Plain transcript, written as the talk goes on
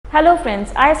Hello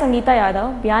friends, I Sangeeta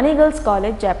Yadav, Biyani Girls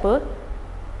College, Jaipur.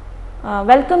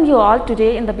 Welcome you all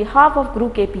today in the behalf of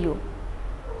Group KPU.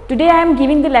 Today I am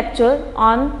giving the lecture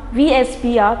on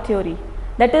VSEPR theory,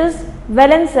 that is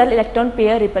Valence Shell Electron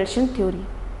Repair repulsion theory.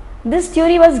 This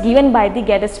theory was given by the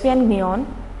Gadsby and Gneon.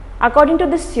 According to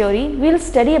this theory, we will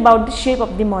study about the shape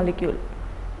of the molecule.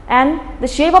 And the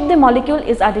shape of the molecule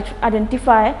is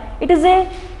identified. It is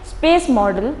a space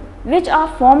model which are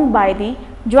formed by the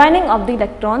joining of the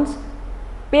electrons,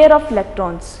 pair of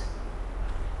electrons.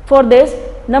 For this,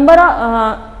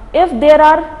 if there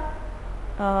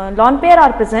are lone pair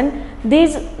are present,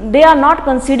 they are not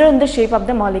considered in the shape of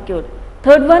the molecule.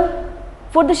 Third one,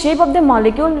 for the shape of the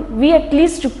molecule, we at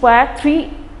least require three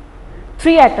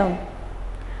atoms.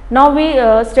 Now we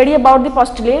study about the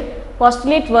postulate.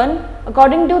 Postulate 1.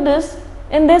 According to this,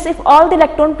 in this, if all the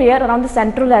electron pair around the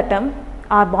central atom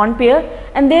are bond pair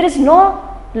and there is no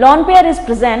lone pair is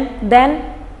present, then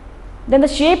the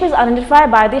shape is identified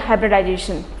by the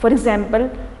hybridization. For example,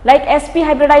 like sp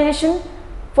hybridization.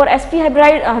 For sp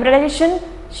hybridization,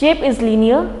 shape is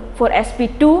linear. For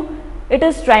sp2, it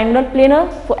is triangular planar.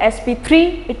 For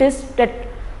sp3, it is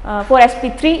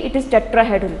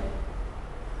tetrahedral.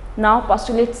 Now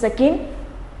postulate second.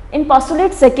 In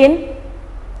postulate second,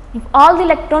 if all the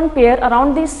electron pair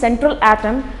around the central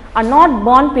atom are not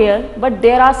bond pair, but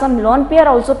there are some lone pair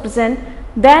also present,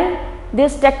 then their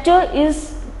structure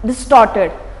is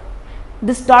distorted.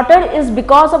 Distorted is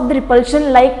because of the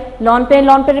repulsion, like lone pair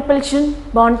repulsion,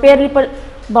 bond pair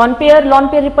lone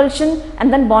pair repulsion,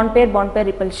 and then bond pair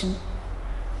repulsion.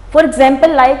 For example,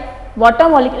 like water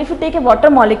molecule, if you take a water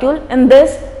molecule, in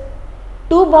this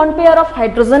 2 bond pair of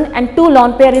hydrogen and 2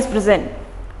 lone pair is present.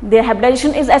 Their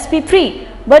hybridization is sp3,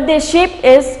 but their shape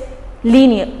is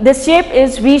linear. This shape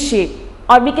is V shape,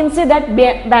 or we can say that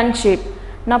band shape.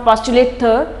 Now postulate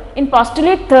third. In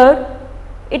postulate third,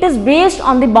 it is based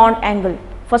on the bond angle.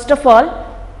 First of all,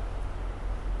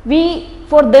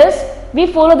 for this we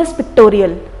follow this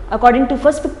pictorial. According to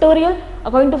first pictorial,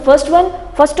 according to first one,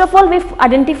 first of all we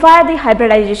identify the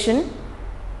hybridization.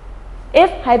 If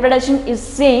hybridization is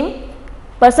same,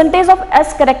 percentage of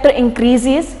S character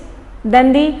increases,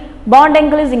 then the bond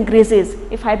angle is increases.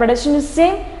 If hybridization is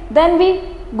same, then we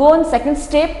go in second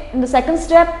step. In the second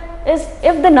step is,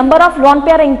 if the number of lone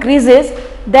pair increases,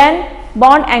 then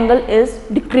bond angle is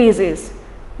decreases.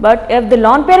 But if the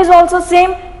lone pair is also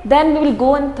same, then we will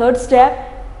go in third step.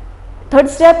 Third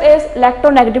step is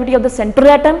electronegativity of the central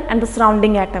atom and the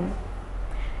surrounding atom.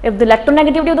 If the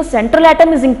electronegativity of the central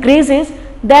atom is increases,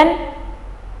 then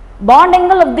bond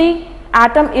angle of the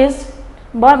atom is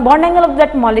bond angle of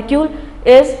that molecule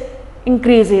is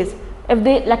increases. If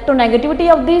the electronegativity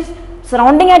of this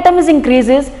surrounding atom is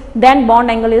increases, then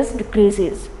bond angle is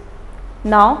decreases.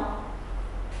 Now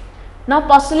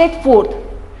postulate fourth.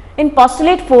 In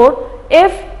postulate 4,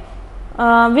 if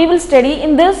we will study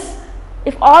in this,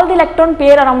 if all the electron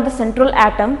pair around the central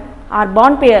atom are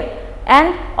bond pair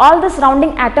and all the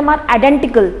surrounding atom are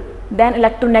identical, then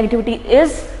electronegativity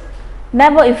is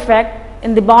never effect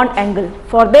in the bond angle.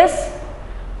 For this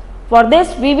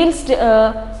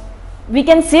we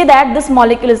can say that this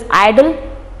molecule is ideal.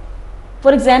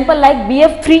 For example, like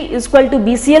BF3 is equal to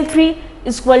BCl3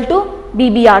 is equal to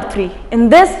BBr3. In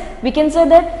this we can say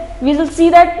that we will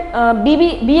see that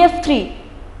BF3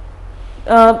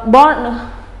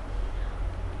 bond,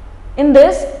 in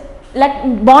this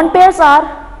bond pairs are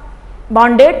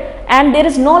bonded and there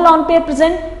is no lone pair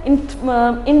present in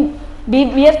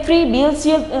BF3,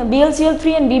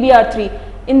 BLCl3 and BBr3.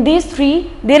 In these three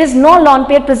there is no lone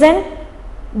pair present,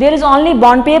 there is only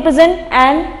bond pair present,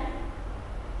 and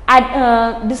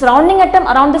the surrounding atom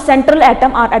around the central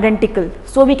atom are identical.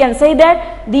 So we can say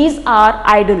that these are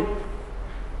ideal.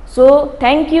 So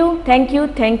thank you.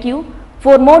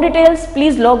 For more details,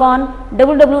 please log on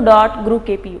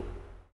www.groupkpu.